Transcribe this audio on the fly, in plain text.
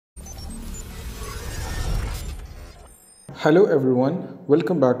Hello everyone,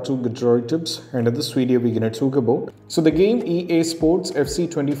 welcome back to Gujarat Tips, and in this video we're going to talk about. So the game EA Sports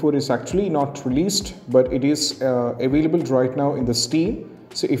FC24 is actually not released, but it is available right now in the Steam.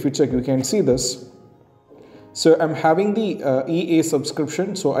 So if you check, you can see this. So I'm having the EA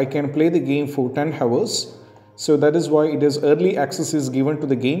subscription, so I can play the game for 10 hours. So that is why it is early access is given to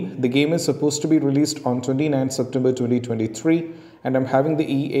the game. The game is supposed to be released on 29 September 2023. And I'm having the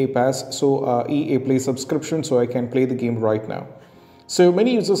EA Pass, so EA Play subscription, so I can play the game right now. So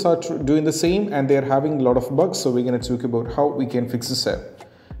many users are doing the same and they're having a lot of bugs, so we're going to talk about how we can fix this up.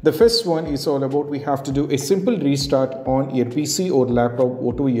 The first one is all about we have to do a simple restart on your PC or laptop,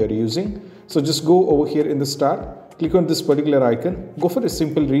 whatever you're using. So just go over here in the start, click on this particular icon, go for a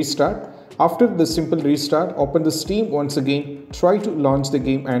simple restart. After the simple restart, open the Steam once again, try to launch the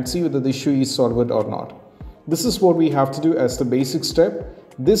game and see whether the issue is solved or not. This is what we have to do as the basic step.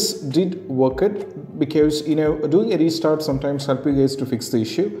 This did work it because doing a restart sometimes help you guys to fix the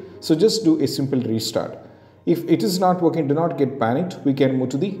issue. So just do a simple restart. If it is not working, do not get panicked. We can move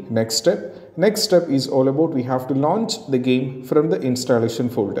to the next step. Next step is all about we have to launch the game from the installation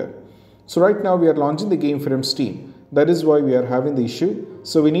folder. So right now we are launching the game from Steam. That is why we are having the issue.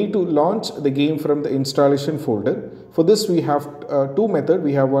 So we need to launch the game from the installation folder. For this we have two methods.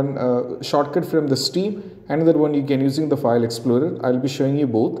 We have one shortcut from the Steam. Another one you can using the file explorer. I'll be showing you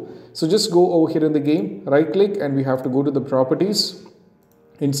both. So just go over here in the game, right click, and we have to go to the properties,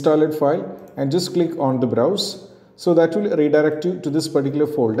 installed file, and just click on the browse. So that will redirect you to this particular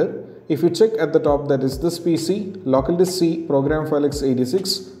folder. If you check at the top, that is this PC, local disk C, program file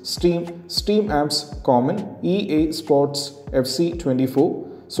x86, Steam, Steam apps, common, EA Sports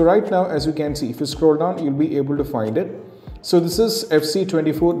FC24. So right now, as you can see, if you scroll down, you'll be able to find it. So this is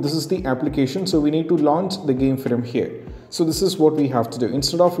FC24, this is the application. So we need to launch the game from here. So this is what we have to do.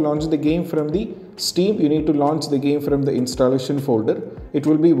 Instead of launching the game from the Steam, you need to launch the game from the installation folder. It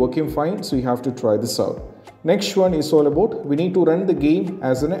will be working fine, so you have to try this out. Next one is all about we need to run the game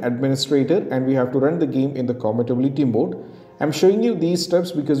as an administrator and we have to run the game in the compatibility mode. I'm showing you these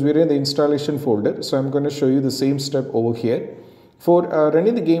steps because we're in the installation folder. So I'm going to show you the same step over here. For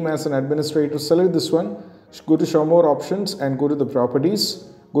running the game as an administrator, select this one. Go to show more options and go to the properties,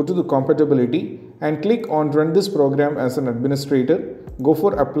 go to the compatibility and click on run this program as an administrator. Go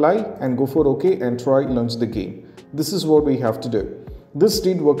for apply and go for OK and try launch the game. This is what we have to do. This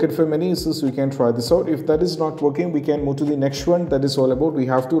did work it for many users. We can try this out. If that is not working, we can move to the next one. That is all about we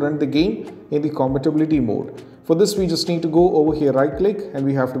have to run the game in the compatibility mode. For this, we just need to go over here, right click, and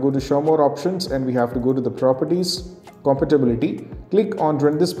we have to go to show more options and we have to go to the properties, compatibility. Click on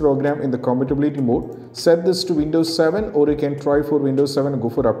run this program in the compatibility mode. Set this to Windows 7 or you can try for Windows 7 and go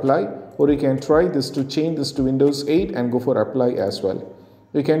for apply, or you can try this to change this to Windows 8 and go for apply as well.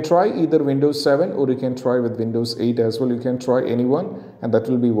 You can try either Windows 7 or you can try with Windows 8 as well. You can try anyone and that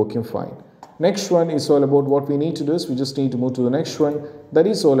will be working fine. Next one is all about what we need to do is we just need to move to the next one. That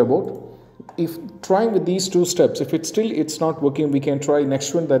is all about if trying with these two steps, if it's not working, we can try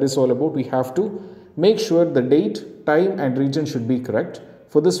next one. That is all about we have to make sure the date, time and region should be correct.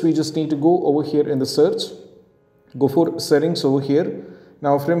 For this, we just need to go over here in the search, go for settings over here.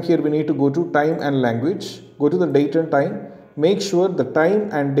 Now from here, we need to go to time and language, go to the date and time. Make sure the time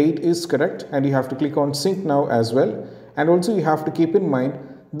and date is correct and you have to click on sync now as well. And also you have to keep in mind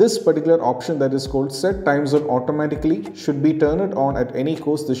this particular option that is called set time zone automatically should be turned on at any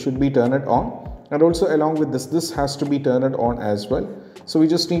cost. This should be turned on, and also along with this has to be turned on as well. So we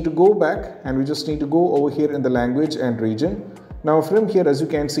just need to go back and we just need to go over here in the language and region. Now from here, as you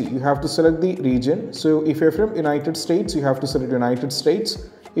can see, you have to select the region. So if you're from United States, you have to select United States.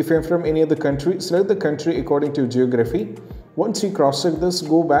 If you're from any other country, select the country according to geography. Once you cross-check this,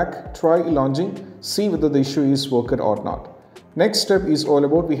 go back, try launching, see whether the issue is working or not. Next step is all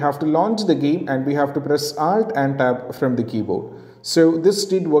about we have to launch the game and we have to press Alt and Tab from the keyboard. So this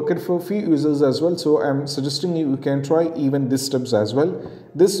did work it for few users as well. So I'm suggesting you can try even these steps as well.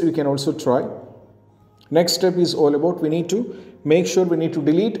 This you can also try. Next step is all about we need to make sure we need to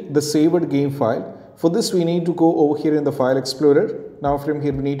delete the saved game file. For this, we need to go over here in the file explorer. Now from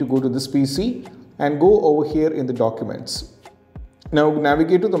here, we need to go to this PC and go over here in the documents. Now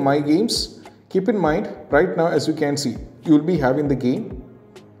navigate to the My Games. Keep in mind, right now, as you can see, you will be having the game.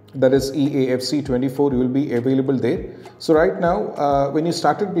 That is EAFC24, you will be available there. So right now, when you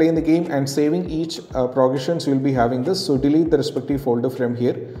started playing the game and saving each progressions, you will be having this. So delete the respective folder from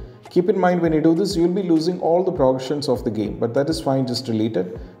here. Keep in mind when you do this, you will be losing all the progressions of the game, but that is fine, just delete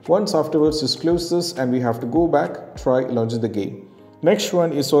it. Once afterwards, just close this and we have to go back, try launching the game. Next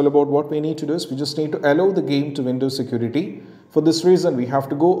one is all about what we need to do is we just need to allow the game to Windows security. For this reason, we have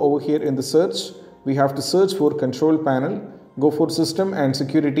to go over here in the search, we have to search for control panel, go for system and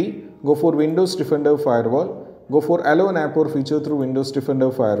security, go for Windows Defender Firewall, go for allow an app or feature through Windows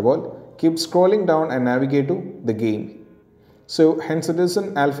Defender Firewall, keep scrolling down and navigate to the game. So hence it is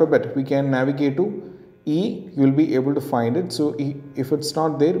an alphabet, we can navigate to E, you will be able to find it. So if it's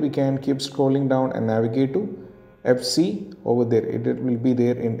not there, we can keep scrolling down and navigate to FC over there, it will be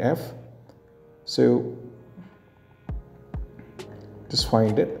there in F. So just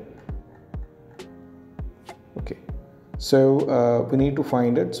find it. Okay, so we need to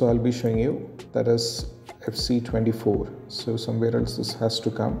find it, so I'll be showing you, that is FC24. So somewhere else this has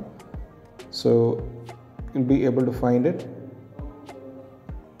to come, so you'll be able to find it.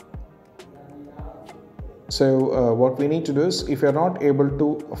 So what we need to do is, if you're not able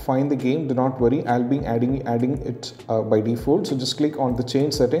to find the game, do not worry, I'll be adding it by default. So just click on the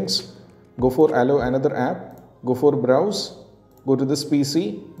change settings, go for allow another app, go for browse, go to this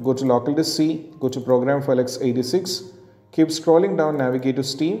PC, go to local disk C, go to program file x86, keep scrolling down, navigate to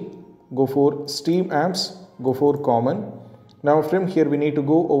Steam, go for Steam apps, go for common. Now from here we need to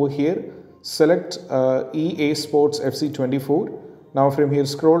go over here, select EA Sports FC24. Now from here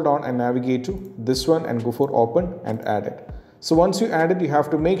scroll down and navigate to this one and go for open and add it. So once you add it, you have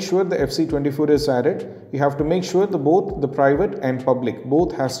to make sure the FC24 is added. You have to make sure both the private and public,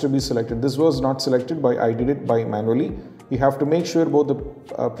 both has to be selected. This was not selected by, I did it by manually. You have to make sure both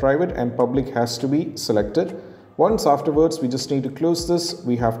the private and public has to be selected. Once afterwards, we just need to close this.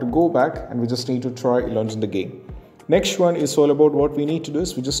 We have to go back and we just need to try launching the game. Next one is all about what we need to do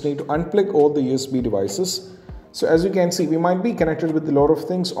is we just need to unplug all the USB devices. So as you can see, we might be connected with a lot of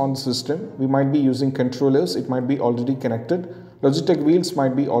things on the system. We might be using controllers. It might be already connected. Logitech wheels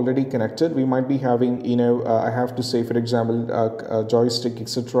might be already connected. We might be having, I have to say, for example, a joystick,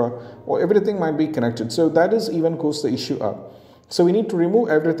 etc. Or everything might be connected. So that is even caused the issue up. So we need to remove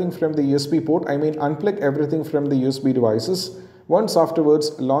everything from the USB port. Unplug everything from the USB devices. Once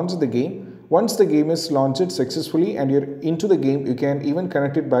afterwards, launch the game. Once the game is launched successfully and you're into the game, you can even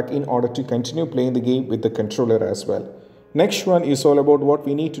connect it back in order to continue playing the game with the controller as well. Next one is all about what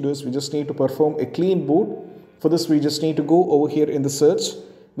we need to do is we just need to perform a clean boot. For this, we just need to go over here in the search.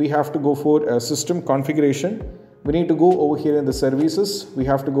 We have to go for system configuration. We need to go over here in the services. We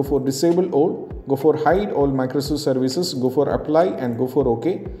have to go for disable all, go for hide all Microsoft services, go for apply and go for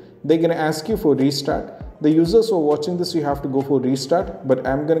OK. They're going to ask you for restart. The users who are watching this, you have to go for restart, but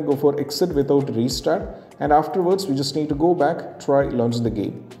I'm going to go for exit without restart. And afterwards, we just need to go back, try launch the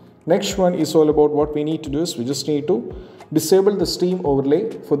game. Next one is all about what we need to do is we just need to disable the Steam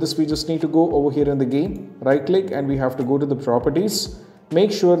overlay. For this, we just need to go over here in the game, right click, and we have to go to the properties.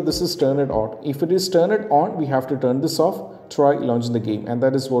 Make sure this is turned on. If it is turned on, we have to turn this off, try launching the game, and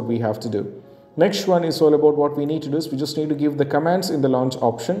that is what we have to do. Next one is all about what we need to do is we just need to give the commands in the launch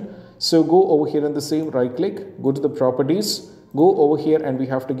option. So go over here in the same right click, go to the properties, go over here and we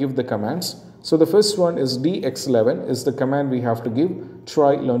have to give the commands. So the first one is DX11 is the command we have to give,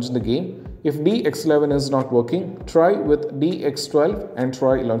 try launching the game. If DX11 is not working, try with DX12 and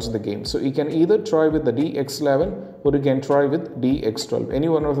try launching the game. So you can either try with the DX11 or you can try with DX12. Any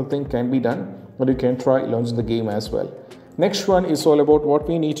one of the thing can be done, or you can try launching the game as well. Next one is all about what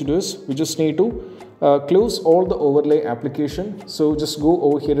we need to do is we just need to close all the overlay application. So just go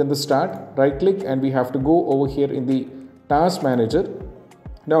over here in the start, right click, and we have to go over here in the task manager.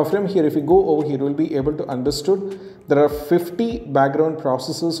 Now from here, if you go over here, we'll be able to understood there are 50 background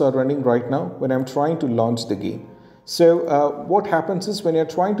processes are running right now when I'm trying to launch the game. So what happens is when you're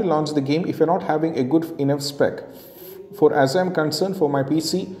trying to launch the game, if you're not having a good enough spec, for as I'm concerned for my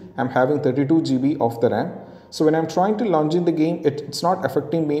PC, I'm having 32 GB of the RAM. So when I'm trying to launch in the game, it's not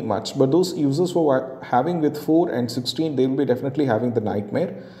affecting me much. But those users who are having with 4 and 16, they will be definitely having the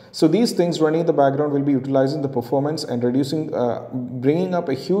nightmare. So these things running in the background will be utilizing the performance and reducing, bringing up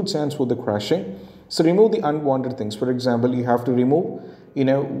a huge chance for the crashing. So remove the unwanted things. For example, you have to remove,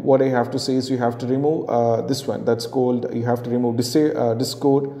 what I have to say is you have to remove this one. That's called, you have to remove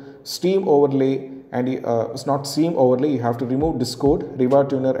Discord, Steam overlay, and it's not Steam overlay, you have to remove Discord, Riva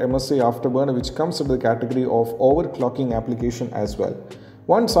Tuner, MSA Afterburner, which comes under the category of overclocking application as well.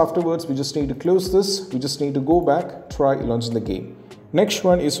 Once afterwards, we just need to close this. We just need to go back, try launching the game. Next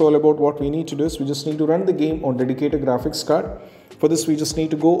one is all about what we need to do is we just need to run the game on dedicated graphics card. For this, we just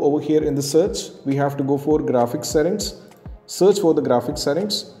need to go over here in the search. We have to go for graphics settings, search for the graphics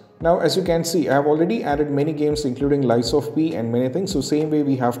settings. Now, as you can see, I have already added many games including Lies of P and many things. So same way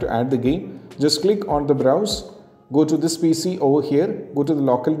we have to add the game. Just click on the browse, go to this PC over here, go to the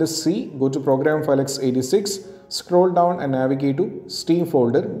local disk C, go to program file x86, scroll down and navigate to Steam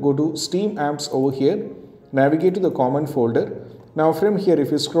folder, go to Steam apps over here, navigate to the common folder. Now from here,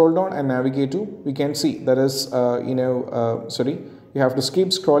 if you scroll down and navigate to, we can see there is, you have to keep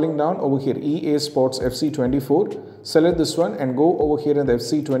scrolling down over here, EA Sports FC24. Select this one and go over here in the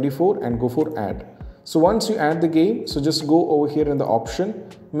FC24 and go for add. So once you add the game, so just go over here in the option.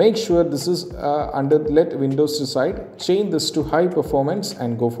 Make sure this is under let Windows decide. Change this to high performance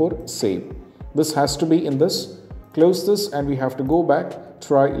and go for save. This has to be in this. Close this and we have to go back,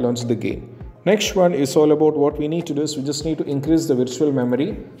 try launch the game. Next one is all about what we need to do is we just need to increase the virtual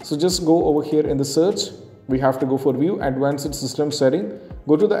memory. So just go over here in the search. We have to go for view advanced system setting.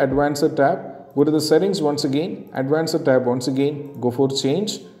 Go to the advanced tab. Go to the settings once again. Advanced tab once again. Go for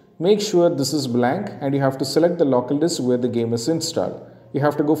change. Make sure this is blank and you have to select the local disk where the game is installed. You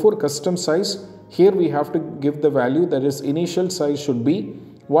have to go for custom size. Here we have to give the value, that is initial size should be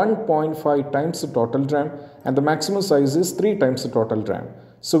 1.5 times the total RAM and the maximum size is 3 times the total RAM.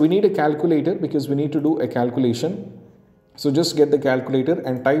 So we need a calculator because we need to do a calculation. So just get the calculator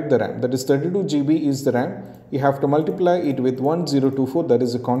and type the RAM, that is 32 GB is the RAM. You have to multiply it with 1024, that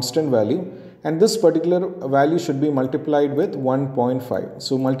is a constant value. And this particular value should be multiplied with 1.5.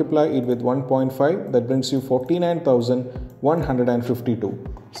 So multiply it with 1.5, that brings you 49,152.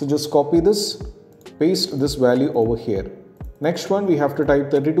 So just copy this, paste this value over here. Next one, we have to type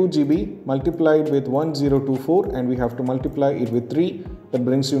 32 GB multiplied with 1024 and we have to multiply it with 3. That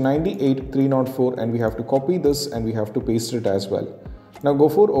brings you 98,304 and we have to copy this and we have to paste it as well. Now go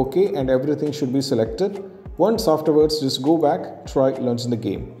for OK and everything should be selected. Once afterwards, just go back, try launching the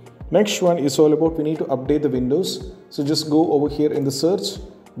game. Next one is all about we need to update the Windows. So just go over here in the search,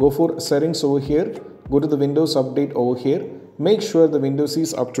 go for settings over here, go to the Windows update over here. Make sure the Windows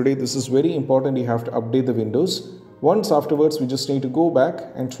is up to date. This is very important. You have to update the Windows. Once afterwards, we just need to go back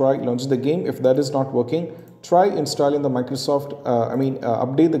and try launch the game. If that is not working, try installing the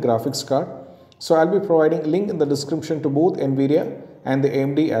update the graphics card. So I'll be providing link in the description to both NVIDIA and the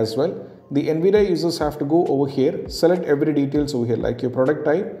AMD as well. The NVIDIA users have to go over here, select every details over here like your product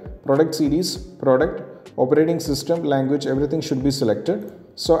type, product series, product, operating system, language, everything should be selected.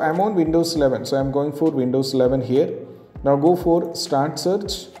 So I'm on Windows 11. So I'm going for Windows 11 here. Now go for start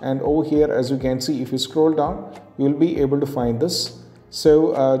search and over here as you can see, if you scroll down, you will be able to find this.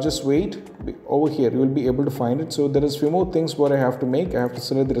 So just wait over here, you will be able to find it. So there is few more things what I have to make. I have to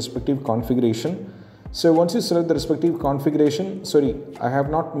select the respective configuration. So once you select the respective configuration, I have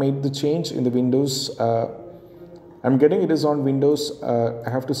not made the change in the Windows. I'm getting it is on Windows. I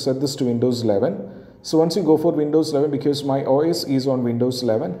have to set this to Windows 11. So once you go for Windows 11, because my OS is on Windows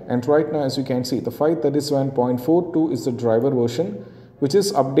 11, and right now as you can see, the 537.42 is the driver version, which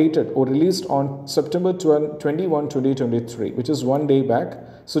is updated or released on September 21, 2023, which is 1 day back.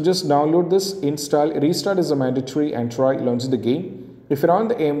 So just download this, install, restart is a mandatory and try launch the game. If you're on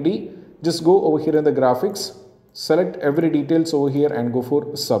the AMD, just go over here in the graphics, select every details over here and go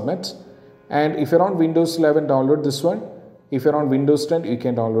for submit. And if you're on Windows 11, download this one. If you're on Windows 10, you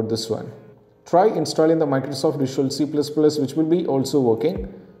can download this one. Try installing the Microsoft Visual C++, which will be also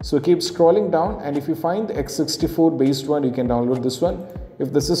working. So keep scrolling down and if you find the x64 based one, you can download this one.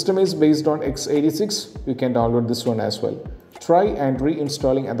 If the system is based on x86, you can download this one as well. Try and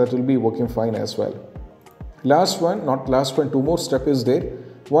reinstalling and that will be working fine as well. Last one, not last one, two more steps is there.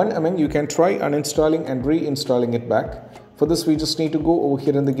 One, you can try uninstalling and reinstalling it back. For this, we just need to go over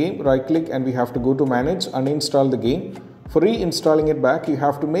here in the game, right click and we have to go to manage, uninstall the game. For reinstalling it back, you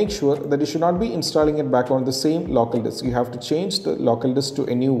have to make sure that you should not be installing it back on the same local disk. You have to change the local disk to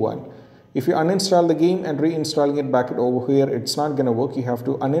a new one. If you uninstall the game and reinstalling it back over here, it's not going to work. You have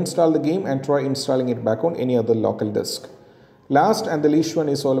to uninstall the game and try installing it back on any other local disk. Last and the least one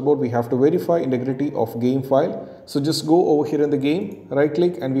is all about we have to verify integrity of game file. So just go over here in the game, right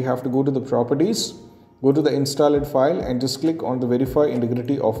click and we have to go to the properties, go to the installed file and just click on the verify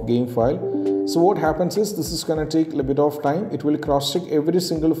integrity of game file. So what happens is this is going to take a little bit of time. It will cross check every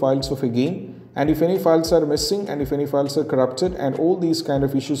single files of a game and if any files are missing and if any files are corrupted and all these kind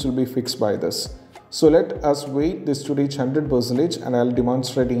of issues will be fixed by this. So let us wait this to reach 100% and I'll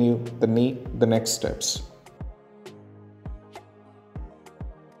demonstrating you the next steps.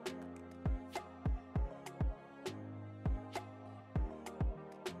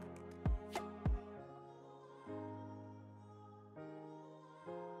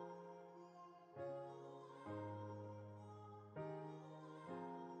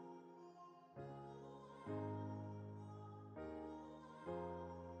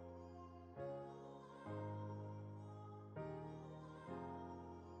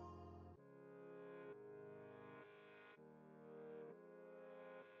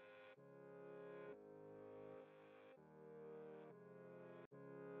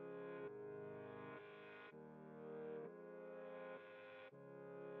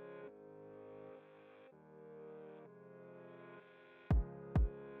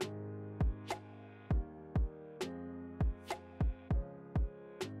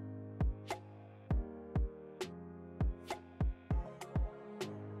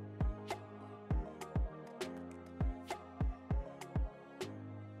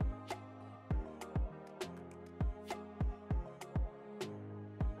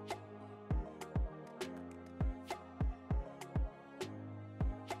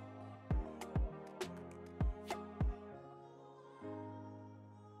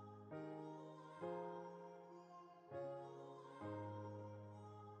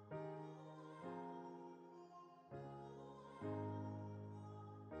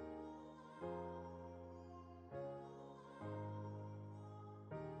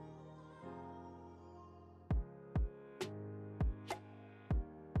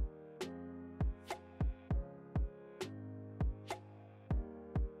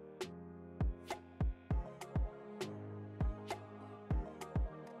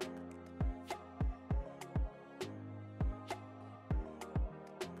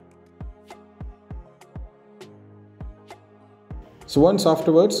 So once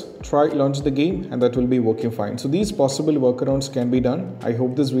afterwards, try launch the game and that will be working fine. So these possible workarounds can be done. I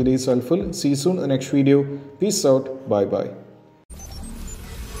hope this video is helpful. See you soon in the next video. Peace out. Bye bye.